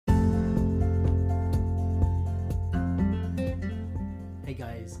Hey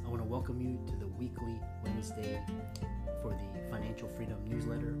guys, I want to welcome you to the weekly Wednesday for the Financial Freedom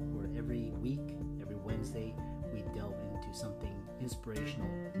newsletter, where every week, every Wednesday, we delve into something inspirational,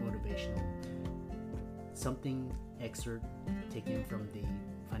 motivational, something excerpt taken from the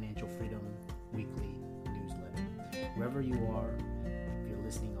Financial Freedom weekly newsletter. Wherever you are, if you're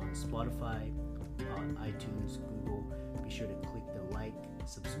listening on Spotify, on iTunes, Google, be sure to click the like,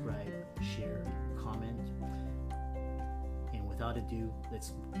 subscribe, share, comment. And without ado,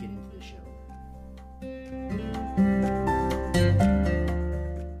 let's get into the show.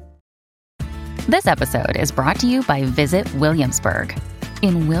 This episode is brought to you by Visit Williamsburg.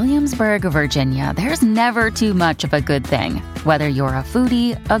 In Williamsburg, Virginia, there's never too much of a good thing. Whether you're a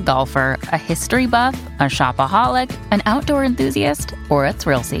foodie, a golfer, a history buff, a shopaholic, an outdoor enthusiast, or a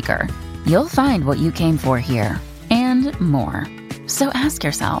thrill seeker, you'll find what you came for here and more. So ask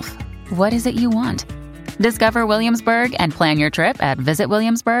yourself, what is it you want? Discover Williamsburg and plan your trip at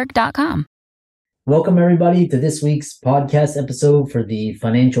visitwilliamsburg.com. Welcome, everybody, to this week's podcast episode for the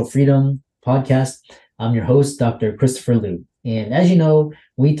Financial Freedom Podcast. I'm your host, Dr. Christopher Liu. And as you know,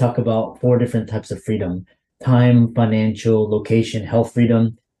 we talk about 4 different types of freedom: time, financial, location, health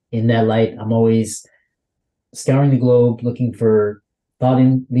freedom. In that light, I'm always scouring the globe looking for thought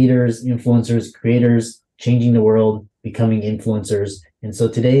leaders, influencers, creators, changing the world, becoming influencers. And so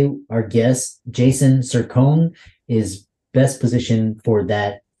today, our guest, Jason Cercone, is best positioned for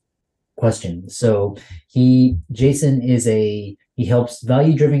that question. So Jason he helps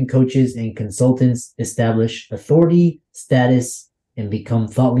value-driven coaches and consultants establish authority, status, and become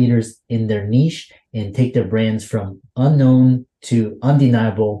thought leaders in their niche and take their brands from unknown to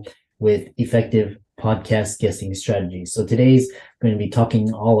undeniable with effective podcast guesting strategies. So today's going to be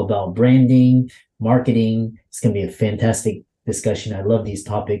talking all about branding, marketing. It's going to be a fantastic discussion. I love these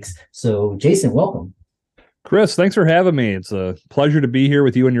topics. So Jason, welcome. Chris, thanks for having me. It's a pleasure to be here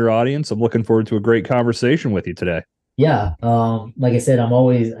with you and your audience. I'm looking forward to a great conversation with you today. Yeah. Like I said, I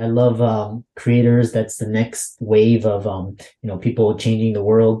love creators. That's the next wave of, people changing the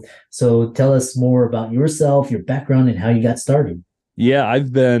world. So tell us more about yourself, your background, and how you got started. Yeah,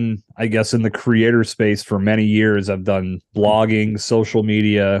 I've been, I guess, in the creator space for many years. I've done blogging, social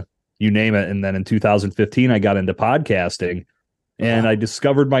media, you name it. And then in 2015, I got into podcasting and I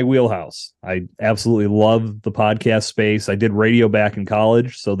discovered my wheelhouse. I absolutely love the podcast space. I did radio back in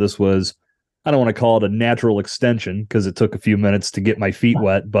college. So this was, I don't want to call it a natural extension because it took a few minutes to get my feet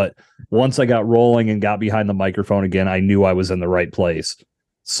wet. But once I got rolling and got behind the microphone again, I knew I was in the right place.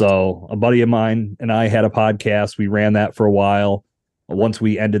 So a buddy of mine and I had a podcast. We ran that for a while. Once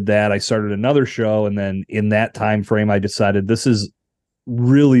we ended that, I started another show. And then in that time frame, I decided this is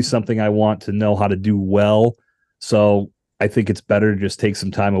really something I want to know how to do well. So I think it's better to just take some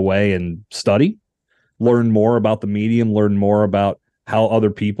time away and study, learn more about the medium, learn more about how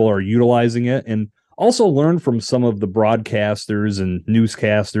other people are utilizing it, and also learn from some of the broadcasters and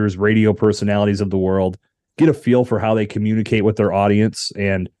newscasters, radio personalities of the world, get a feel for how they communicate with their audience.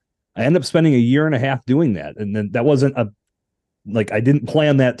 And I ended up spending a year and a half doing that. And then that wasn't I didn't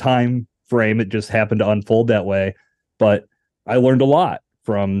plan that time frame. It just happened to unfold that way. But I learned a lot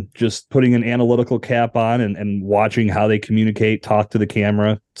from just putting an analytical cap on and watching how they communicate, talk to the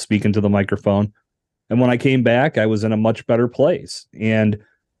camera, speak into the microphone. And when I came back, I was in a much better place and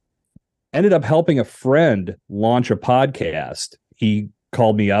ended up helping a friend launch a podcast. He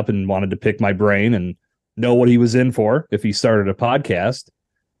called me up and wanted to pick my brain and know what he was in for if he started a podcast.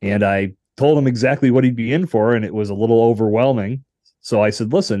 And I told him exactly what he'd be in for, and it was a little overwhelming. So I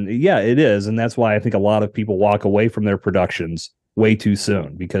said, listen, yeah, it is. And that's why I think a lot of people walk away from their productions way too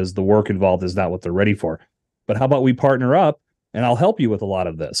soon because the work involved is not what they're ready for. But how about we partner up and I'll help you with a lot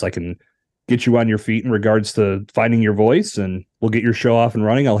of this. I can get you on your feet in regards to finding your voice and we'll get your show off and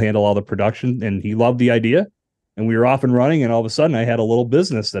running. I'll handle all the production. And he loved the idea and we were off and running. And all of a sudden I had a little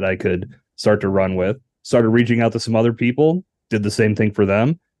business that I could start to run with, started reaching out to some other people, did the same thing for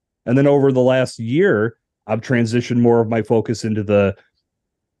them. And then over the last year, I've transitioned more of my focus into the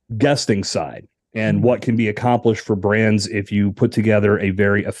guesting side and what can be accomplished for brands if you put together a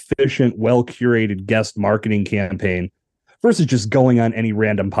very efficient, well-curated guest marketing campaign versus just going on any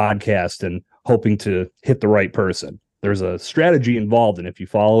random podcast and hoping to hit the right person. There's a strategy involved, and if you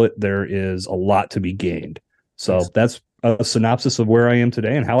follow it, there is a lot to be gained. So that's a synopsis of where I am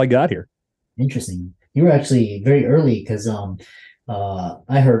today and how I got here. Interesting. You were actually very early because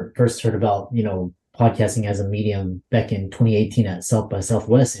I first heard about, podcasting as a medium back in 2018 at South by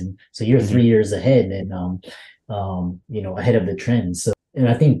Southwest. And so you're 3 years ahead and, ahead of the trend. So, and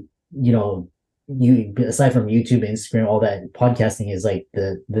I think, you, aside from YouTube, Instagram, all that, podcasting is like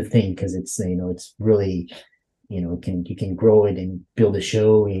the thing. Cause it's, it's really, you can grow it and build a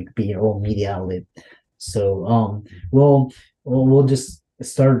show. It could be your own media outlet. So we'll just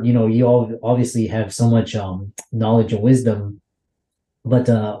start. You all obviously have so much knowledge and wisdom, but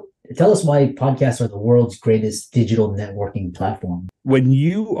tell us why podcasts are the world's greatest digital networking platform. When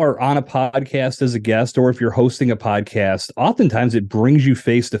you are on a podcast as a guest, or if you're hosting a podcast, oftentimes it brings you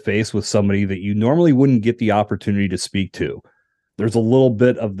face to face with somebody that you normally wouldn't get the opportunity to speak to. There's a little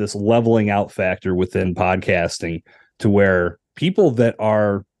bit of this leveling out factor within podcasting to where people that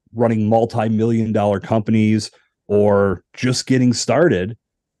are running multi-million-dollar companies or just getting started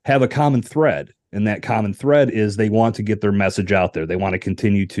have a common thread. And that common thread is they want to get their message out there. They want to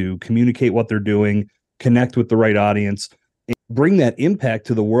continue to communicate what they're doing, connect with the right audience, and bring that impact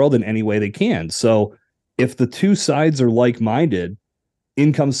to the world in any way they can. So if the two sides are like-minded,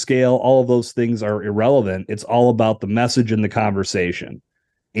 income scale, all of those things are irrelevant. It's all about the message and the conversation.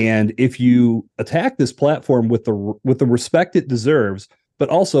 And if you attack this platform with the respect it deserves, but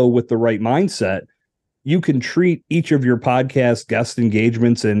also with the right mindset, you can treat each of your podcast guest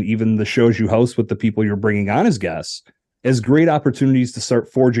engagements and even the shows you host with the people you're bringing on as guests as great opportunities to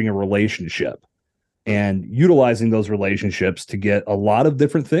start forging a relationship and utilizing those relationships to get a lot of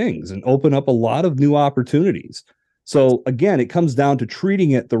different things and open up a lot of new opportunities. So again, it comes down to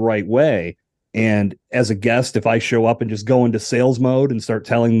treating it the right way. And as a guest, if I show up and just go into sales mode and start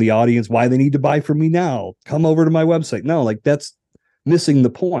telling the audience why they need to buy from me now, come over to my website. No, like that's missing the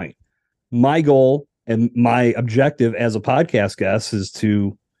point. My goal and my objective as a podcast guest is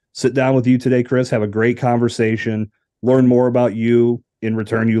to sit down with you today, Chris, have a great conversation, learn more about you. In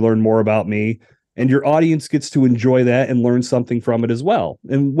return, you learn more about me, and your audience gets to enjoy that and learn something from it as well.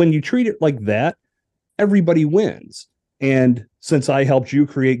 And when you treat it like that, everybody wins. And since I helped you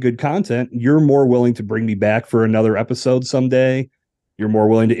create good content, you're more willing to bring me back for another episode someday. You're more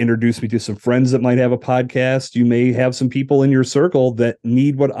willing to introduce me to some friends that might have a podcast. You may have some people in your circle that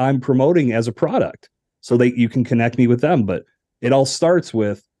need what I'm promoting as a product so that you can connect me with them. But it all starts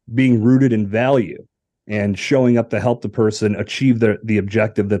with being rooted in value and showing up to help the person achieve the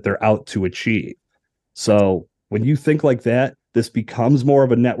objective that they're out to achieve. So when you think like that, this becomes more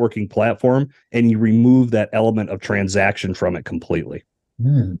of a networking platform and you remove that element of transaction from it completely.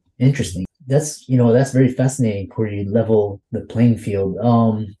 Interesting. That's very fascinating where you level the playing field.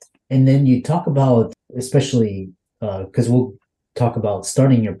 And then you talk about, especially because we'll talk about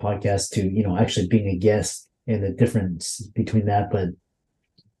starting your podcast to, actually being a guest and the difference between that. But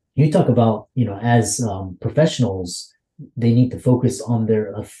you talk about, as professionals, they need to focus on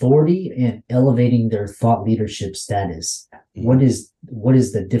their authority and elevating their thought leadership status. What is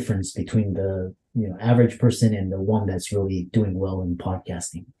the difference between the average person and the one that's really doing well in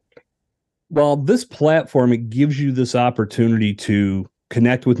podcasting? Well, this platform, it gives you this opportunity to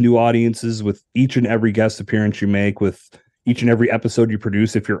connect with new audiences with each and every guest appearance you make, with each and every episode you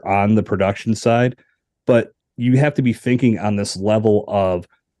produce if you're on the production side. But you have to be thinking on this level of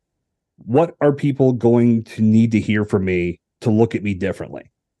what are people going to need to hear from me to look at me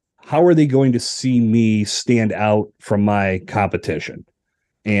differently? How are they going to see me stand out from my competition?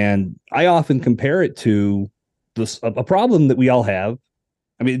 And I often compare it to a problem that we all have.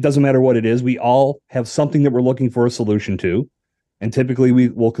 I mean, it doesn't matter what it is. We all have something that we're looking for a solution to. And typically we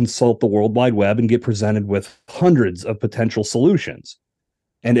will consult the World Wide Web and get presented with hundreds of potential solutions.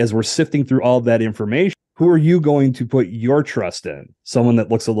 And as we're sifting through all of that information, who are you going to put your trust in? Someone that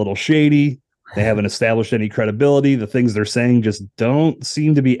looks a little shady, they haven't established any credibility, the things they're saying just don't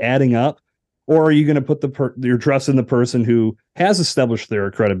seem to be adding up? Or are you going to put your trust in the person who has established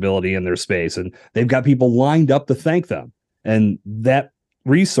their credibility in their space and they've got people lined up to thank them? And that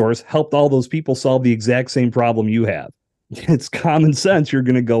resource helped all those people solve the exact same problem you have. It's common sense. You're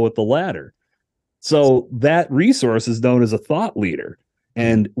going to go with the latter. So that resource is known as a thought leader.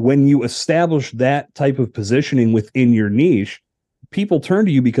 And when you establish that type of positioning within your niche, people turn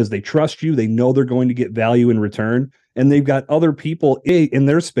to you because they trust you. They know they're going to get value in return. And they've got other people in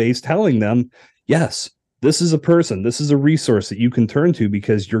their space telling them, yes, this is a person, this is a resource that you can turn to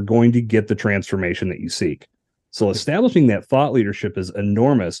because you're going to get the transformation that you seek. So establishing that thought leadership is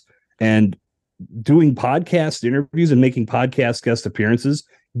enormous. And doing podcast interviews and making podcast guest appearances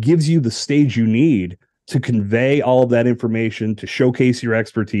gives you the stage you need to convey all of that information, to showcase your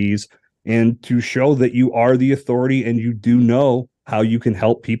expertise, and to show that you are the authority and you do know how you can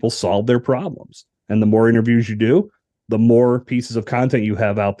help people solve their problems. And the more interviews you do, the more pieces of content you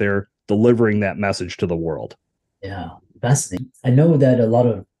have out there delivering that message to the world. Yeah, fascinating. I know that a lot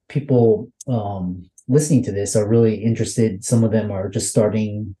of people listening to this are really interested. Some of them are just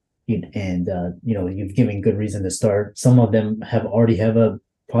starting, and you've given good reason to start. Some of them already have a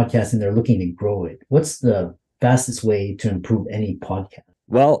podcast and they're looking to grow it. What's the fastest way to improve any podcast?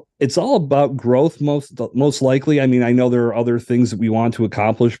 Well, it's all about growth, most likely. I mean, I know there are other things that we want to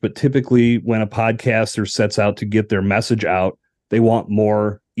accomplish, but typically when a podcaster sets out to get their message out, they want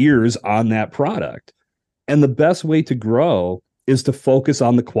more ears on that product. And the best way to grow is to focus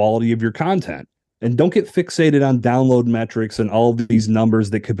on the quality of your content. And don't get fixated on download metrics and all of these numbers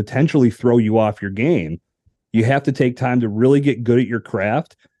that could potentially throw you off your game. You have to take time to really get good at your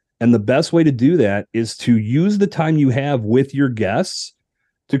craft. And the best way to do that is to use the time you have with your guests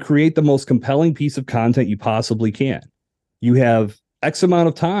to create the most compelling piece of content you possibly can. You have X amount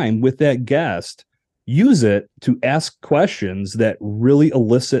of time with that guest. Use it to ask questions that really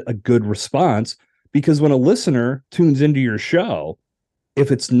elicit a good response, because when a listener tunes into your show,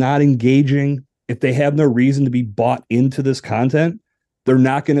 if it's not engaging, if they have no reason to be bought into this content, they're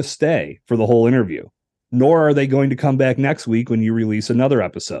not going to stay for the whole interview, nor are they going to come back next week when you release another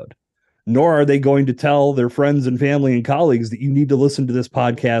episode, nor are they going to tell their friends and family and colleagues that you need to listen to this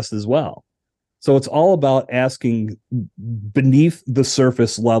podcast as well. So it's all about asking beneath the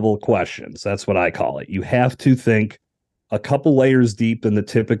surface level questions. That's what I call it. You have to think a couple layers deep than the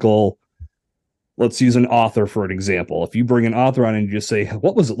typical. Let's use an author for an example. If you bring an author on and you just say,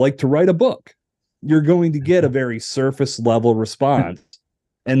 what was it like to write a book? You're going to get a very surface level response.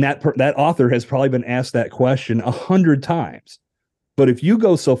 And that author has probably been asked that question 100 times. But if you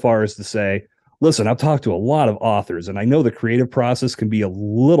go so far as to say, listen, I've talked to a lot of authors and I know the creative process can be a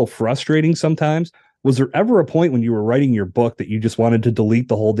little frustrating sometimes. Was there ever a point when you were writing your book that you just wanted to delete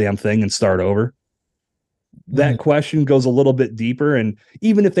the whole damn thing and start over? That question goes a little bit deeper. And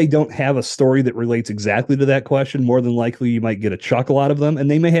even if they don't have a story that relates exactly to that question, more than likely you might get a chuckle out of them. And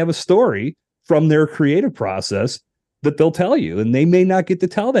they may have a story from their creative process that they'll tell you. And they may not get to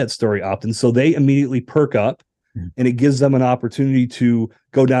tell that story often. So they immediately perk up and it gives them an opportunity to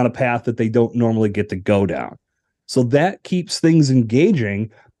go down a path that they don't normally get to go down. So that keeps things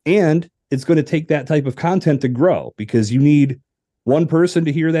engaging. And it's going to take that type of content to grow, because you need one person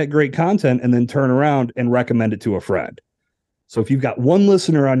to hear that great content and then turn around and recommend it to a friend. So if you've got one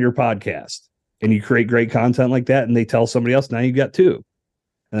listener on your podcast and you create great content like that and they tell somebody else, now you've got two.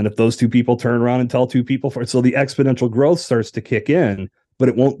 And then if those two people turn around and tell two people, so the exponential growth starts to kick in, but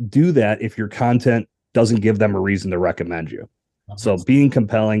it won't do that if your content doesn't give them a reason to recommend you. So being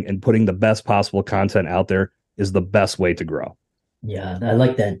compelling and putting the best possible content out there is the best way to grow. Yeah, I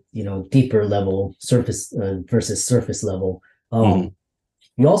like that, deeper level, surface versus surface level. You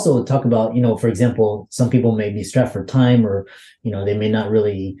also talk about, for example, some people may be strapped for time, or, they may not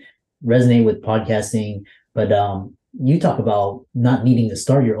really resonate with podcasting, but you talk about not needing to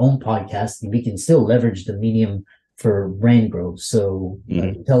start your own podcast. We can still leverage the medium for brand growth. So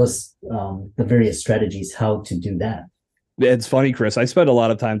tell us the various strategies, how to do that. It's funny, Chris. I spend a lot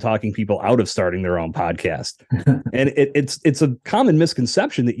of time talking people out of starting their own podcast. And it's a common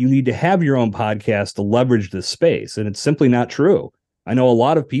misconception that you need to have your own podcast to leverage this space. And it's simply not true. I know a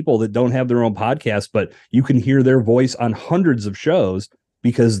lot of people that don't have their own podcast, but you can hear their voice on hundreds of shows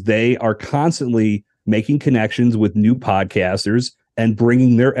because they are constantly making connections with new podcasters and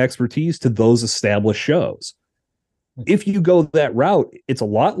bringing their expertise to those established shows. If you go that route, it's a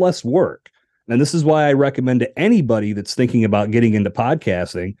lot less work. And this is why I recommend to anybody that's thinking about getting into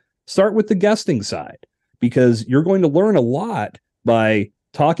podcasting, start with the guesting side, because you're going to learn a lot by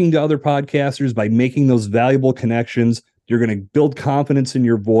talking to other podcasters, by making those valuable connections. You're going to build confidence in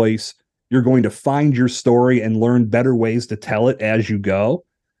your voice. You're going to find your story and learn better ways to tell it as you go.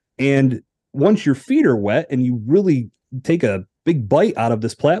 And once your feet are wet and you really take a big bite out of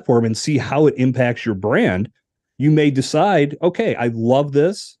this platform and see how it impacts your brand, you may decide, okay, I love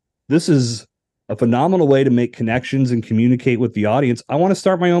this. This is a phenomenal way to make connections and communicate with the audience. I want to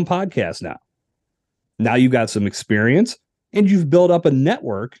start my own podcast now. Now you've got some experience and you've built up a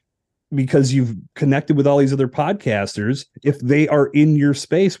network because you've connected with all these other podcasters. If they are in your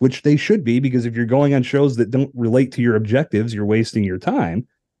space, which they should be, because if you're going on shows that don't relate to your objectives, you're wasting your time.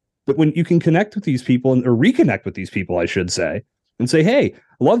 But when you can connect with these people or reconnect with these people, I should say, and say, hey,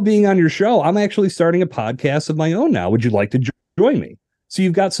 I love being on your show. I'm actually starting a podcast of my own now. Would you like to join me? So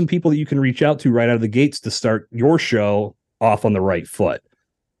you've got some people that you can reach out to right out of the gates to start your show off on the right foot.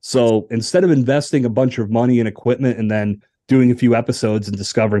 So instead of investing a bunch of money in equipment and then doing a few episodes and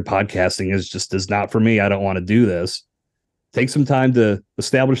discovering podcasting is not for me, I don't want to do this. Take some time to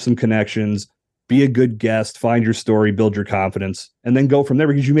establish some connections, be a good guest, find your story, build your confidence, and then go from there,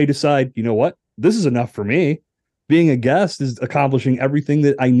 because you may decide, you know what, this is enough for me. Being a guest is accomplishing everything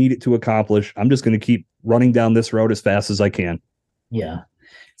that I need it to accomplish. I'm just going to keep running down this road as fast as I can. Yeah.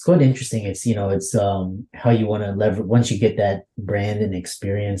 It's quite interesting. It's, it's how you want to leverage once you get that brand and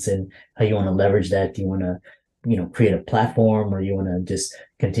experience, and how you want to leverage that. Do you want to create a platform, or you want to just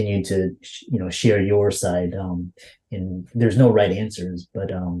continue to share your side. And there's no right answers,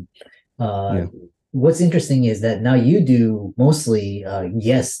 but yeah. What's interesting is that now you do mostly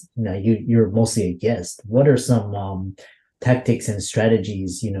guests. You're mostly a guest. What are some tactics and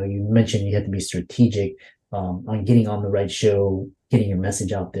strategies? You mentioned you have to be strategic on getting on the right show, getting your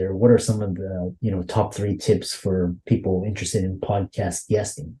message out there. What are some of the top 3 tips for people interested in podcast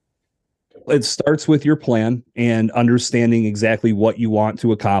guesting? It starts with your plan and understanding exactly what you want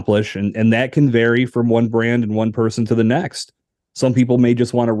to accomplish. And that can vary from one brand and one person to the next. Some people may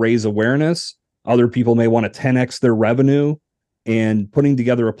just want to raise awareness. Other people may want to 10x their revenue, and putting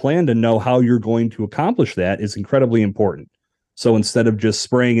together a plan to know how you're going to accomplish that is incredibly important. So instead of just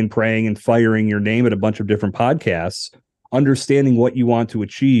spraying and praying and firing your name at a bunch of different podcasts, understanding what you want to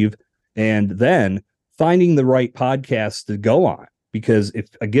achieve, and then finding the right podcast to go on. Because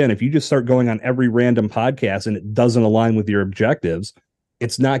if you just start going on every random podcast and it doesn't align with your objectives,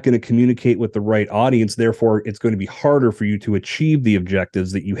 it's not going to communicate with the right audience. Therefore, it's going to be harder for you to achieve the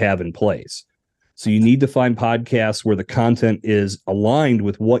objectives that you have in place. So you need to find podcasts where the content is aligned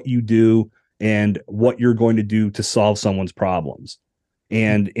with what you do and what you're going to do to solve someone's problems.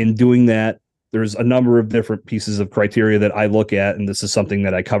 And in doing that, there's a number of different pieces of criteria that I look at. And this is something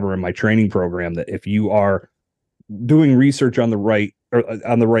that I cover in my training program, that if you are doing research on the right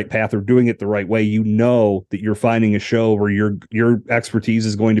path or doing it the right way, that you're finding a show where your expertise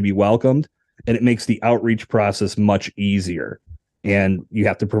is going to be welcomed, and it makes the outreach process much easier. And you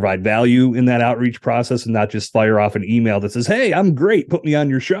have to provide value in that outreach process and not just fire off an email that says, "Hey, I'm great, put me on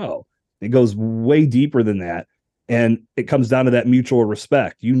your show." It goes way deeper than that. And it comes down to that mutual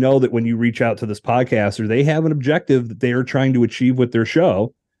respect. That when you reach out to this podcaster, they have an objective that they are trying to achieve with their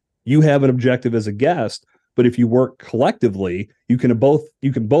show. You have an objective as a guest, but if you work collectively, you can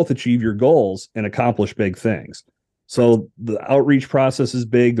both achieve your goals and accomplish big things. So the outreach process is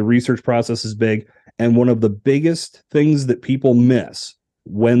big, the research process is big, and one of the biggest things that people miss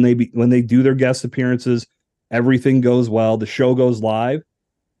when they do their guest appearances, everything goes well, the show goes live,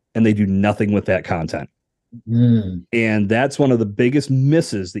 and they do nothing with that content. And that's one of the biggest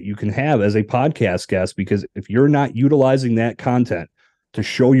misses that you can have as a podcast guest, because if you're not utilizing that content to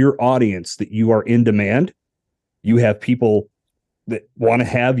show your audience that you are in demand, you have people that want to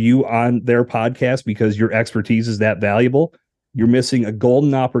have you on their podcast because your expertise is that valuable, you're missing a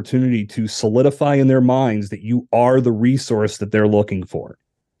golden opportunity to solidify in their minds that you are the resource that they're looking for.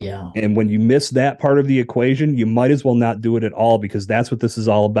 Yeah. And when you miss that part of the equation, you might as well not do it at all, because that's what this is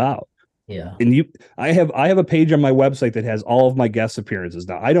all about. Yeah. And I have a page on my website that has all of my guest appearances.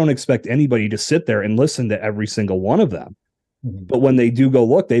 Now, I don't expect anybody to sit there and listen to every single one of them. Mm-hmm. But when they do go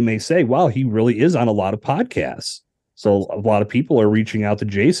look, they may say, "Wow, he really is on a lot of podcasts." So a lot of people are reaching out to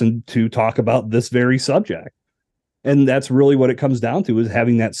Jason to talk about this very subject. And that's really what it comes down to, is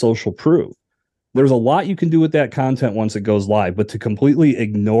having that social proof. There's a lot you can do with that content once it goes live, but to completely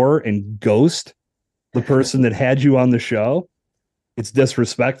ignore and ghost the person that had you on the show, it's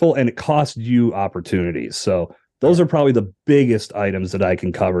disrespectful and it costs you opportunities. So those are probably the biggest items that I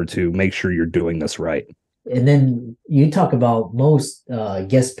can cover to make sure you're doing this right. And then you talk about most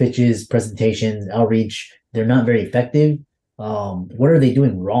guest pitches, presentations, outreach, they're not very effective. What are they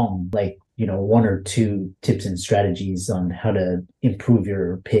doing wrong? Like, 1 or 2 tips and strategies on how to improve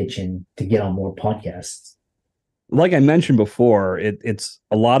your pitch and to get on more podcasts. Like I mentioned before, it's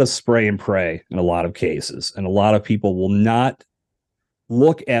a lot of spray and pray in a lot of cases. And a lot of people will not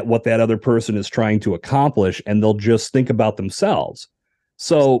look at what that other person is trying to accomplish, and they'll just think about themselves.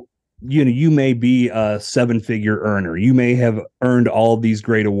 So, you may be a 7-figure earner. You may have earned all of these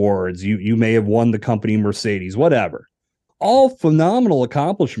great awards. You may have won the company Mercedes, whatever. All phenomenal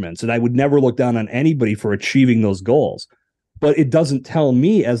accomplishments. And I would never look down on anybody for achieving those goals. But it doesn't tell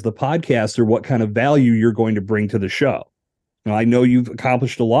me as the podcaster what kind of value you're going to bring to the show. Now, I know you've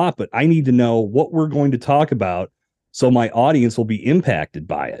accomplished a lot, but I need to know what we're going to talk about so my audience will be impacted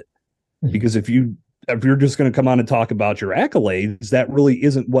by it. Because if you're just going to come on and talk about your accolades, that really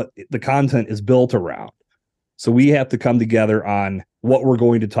isn't what the content is built around. So we have to come together on what we're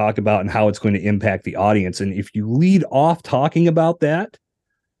going to talk about and how it's going to impact the audience. And if you lead off talking about that,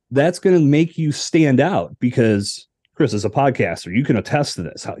 that's going to make you stand out, because Chris, as a podcaster, you can attest to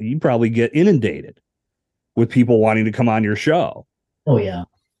this. You probably get inundated with people wanting to come on your show. Oh, yeah.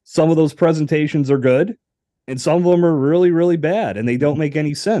 Some of those presentations are good, and some of them are really, really bad, and they don't make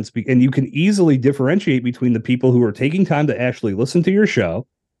any sense. And you can easily differentiate between the people who are taking time to actually listen to your show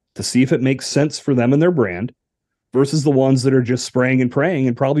to see if it makes sense for them and their brand, versus the ones that are just spraying and praying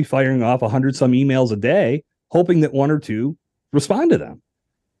and probably firing off 100 some emails a day, hoping that 1 or 2 respond to them.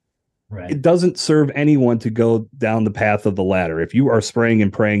 Right. It doesn't serve anyone to go down the path of the ladder. If you are spraying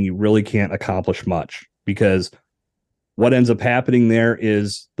and praying, you really can't accomplish much, because what ends up happening there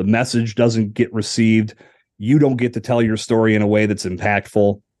is the message doesn't get received. You don't get to tell your story in a way that's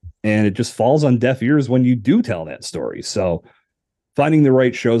impactful, and it just falls on deaf ears when you do tell that story. So finding the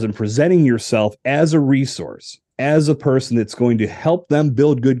right shows and presenting yourself as a resource, as a person that's going to help them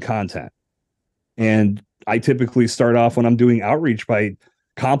build good content. And I typically start off when I'm doing outreach by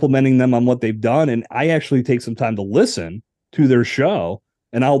complimenting them on what they've done. And I actually take some time to listen to their show,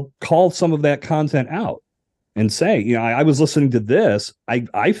 and I'll call some of that content out and say, you know, I was listening to this.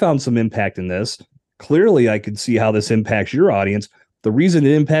 I found some impact in this. Clearly, I could see how this impacts your audience. The reason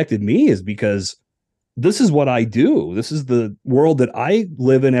it impacted me is because this is what I do. This is the world that I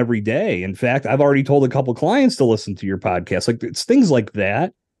live in every day. In fact, I've already told a couple clients to listen to your podcast. Like, it's things like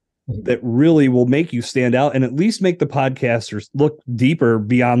that that really will make you stand out, and at least make the podcasters look deeper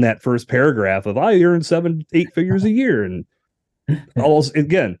beyond that first paragraph of I earn 7-8 figures a year. And almost,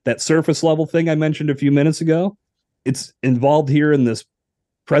 again, that surface level thing I mentioned a few minutes ago, it's involved here in this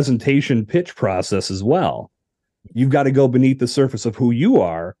presentation pitch process as well. You've got to go beneath the surface of who you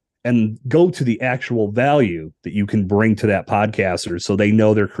are and go to the actual value that you can bring to that podcaster, so they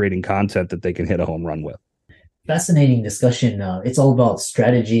know they're creating content that they can hit a home run with. Fascinating discussion. It's all about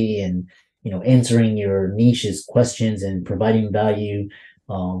strategy and, answering your niche's questions and providing value.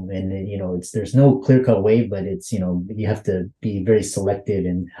 And there's no clear cut way, but it's, you have to be very selective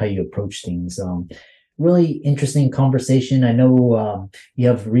in how you approach things. Really interesting conversation. I know you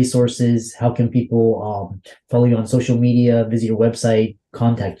have resources. How can people follow you on social media, visit your website,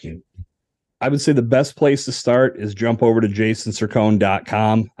 contact you? I would say the best place to start is jump over to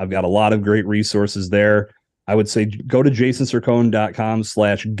jasoncercone.com. I've got a lot of great resources there. I would say go to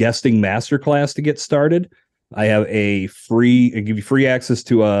jasoncercone.com/guesting masterclass to get started. I have I give you free access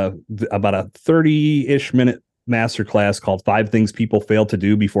to about a 30-ish minute masterclass called 5 Things People Fail to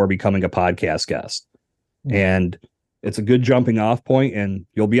Do Before Becoming a Podcast Guest. And it's a good jumping off point, and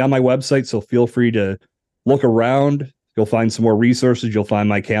you'll be on my website. So feel free to look around. You'll find some more resources. You'll find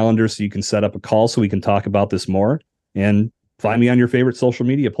my calendar so you can set up a call so we can talk about this more, and find me on your favorite social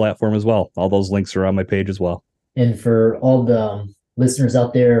media platform as well. All those links are on my page as well. And for all the listeners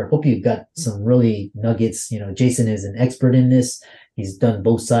out there, hope you got some really nuggets. Jason is an expert in this. He's done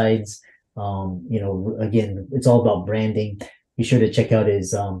both sides. Again, it's all about branding. Be sure to check out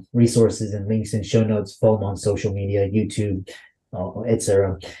his resources and links and show notes. Follow him on social media, YouTube,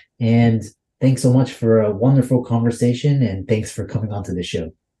 etc. And thanks so much for a wonderful conversation, and thanks for coming onto the show.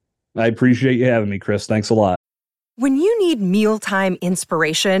 I appreciate you having me, Chris. Thanks a lot. When you need mealtime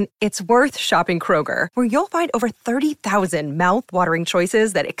inspiration, it's worth shopping Kroger, where you'll find over 30,000 mouth-watering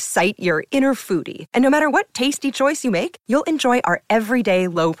choices that excite your inner foodie. And no matter what tasty choice you make, you'll enjoy our everyday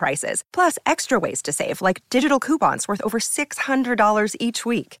low prices, plus extra ways to save, like digital coupons worth over $600 each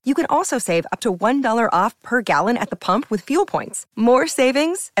week. You can also save up to $1 off per gallon at the pump with fuel points. More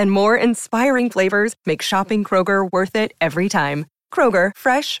savings and more inspiring flavors make shopping Kroger worth it every time. Kroger,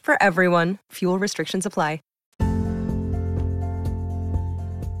 fresh for everyone. Fuel restrictions apply.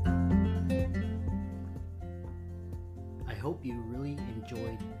 I hope you really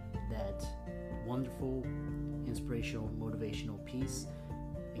enjoyed that wonderful, inspirational, motivational piece.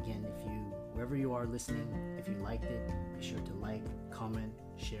 Again, wherever you are listening, if you liked it, be sure to like, comment,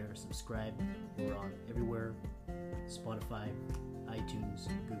 share, subscribe. We're on everywhere: Spotify, iTunes,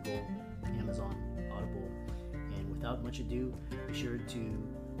 Google, Amazon, Audible. And without much ado, be sure to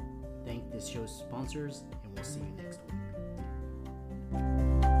thank this show's sponsors, and we'll see you next week.